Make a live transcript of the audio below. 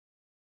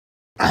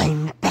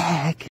I'm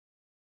back.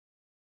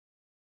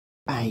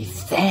 I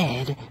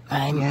said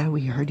Yeah,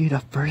 we heard you the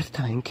first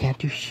time.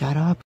 Can't you shut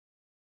up?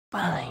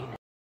 Fine.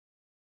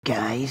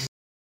 Guys,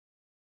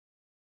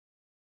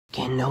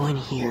 can no one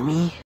hear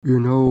me? You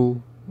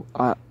know,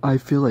 I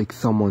feel like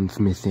someone's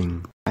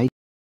missing.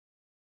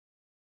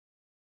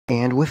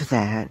 And with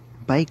that,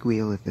 Bike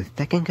Wheel is the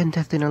second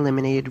contestant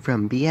eliminated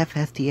from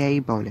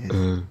BFSTA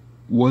bonus.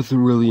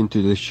 Wasn't really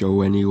into this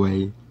show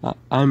anyway.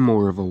 I'm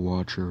more of a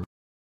watcher.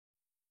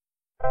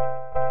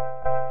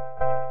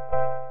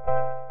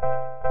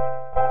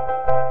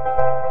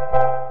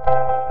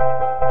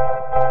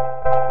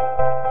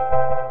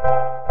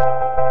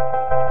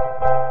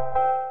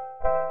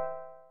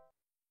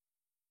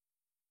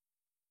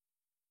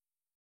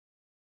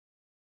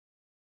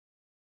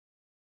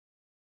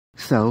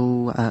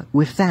 So,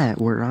 with that,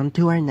 we're on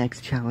to our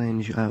next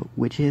challenge,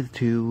 which is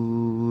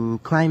to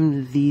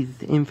climb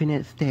these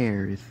infinite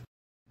stairs.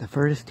 The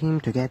first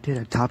team to get to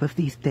the top of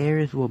these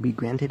stairs will be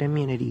granted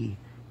immunity.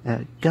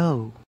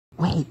 Go.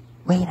 Wait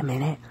a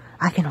minute.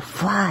 I can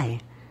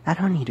fly. I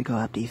don't need to go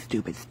up these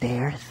stupid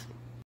stairs.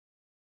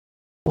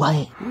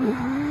 What?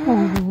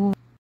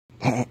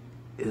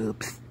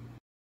 Oops.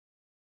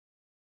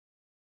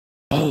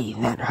 Hey,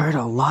 that hurt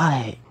a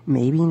lot.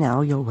 Maybe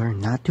now you'll learn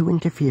not to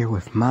interfere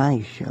with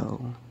my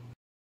show.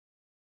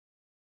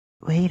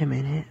 Wait a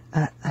minute.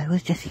 I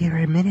was just here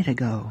a minute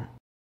ago.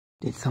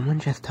 Did someone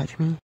just touch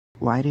me?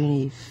 Why do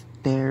these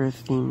stairs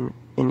seem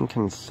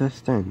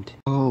inconsistent?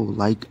 Oh,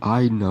 like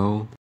I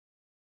know.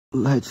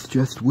 Let's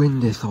just win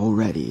this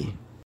already.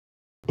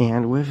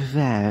 And with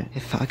that,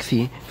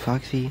 Foxy,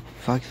 I'm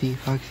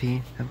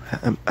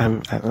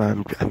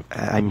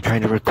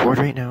trying to record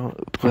right now.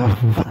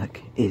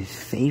 Fuck, is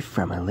safe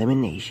from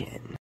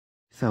elimination.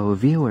 So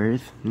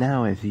viewers,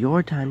 now is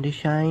your time to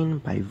shine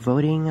by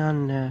voting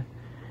on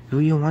who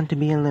you want to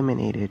be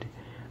eliminated.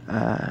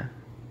 I'm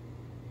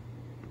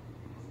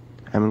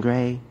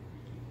Gray.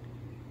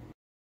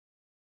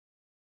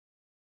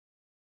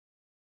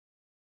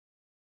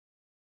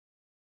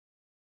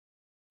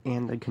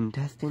 And the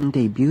contestant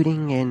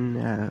debuting in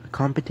a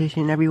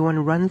competition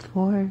everyone runs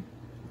for?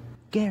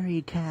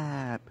 Gary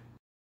Cap!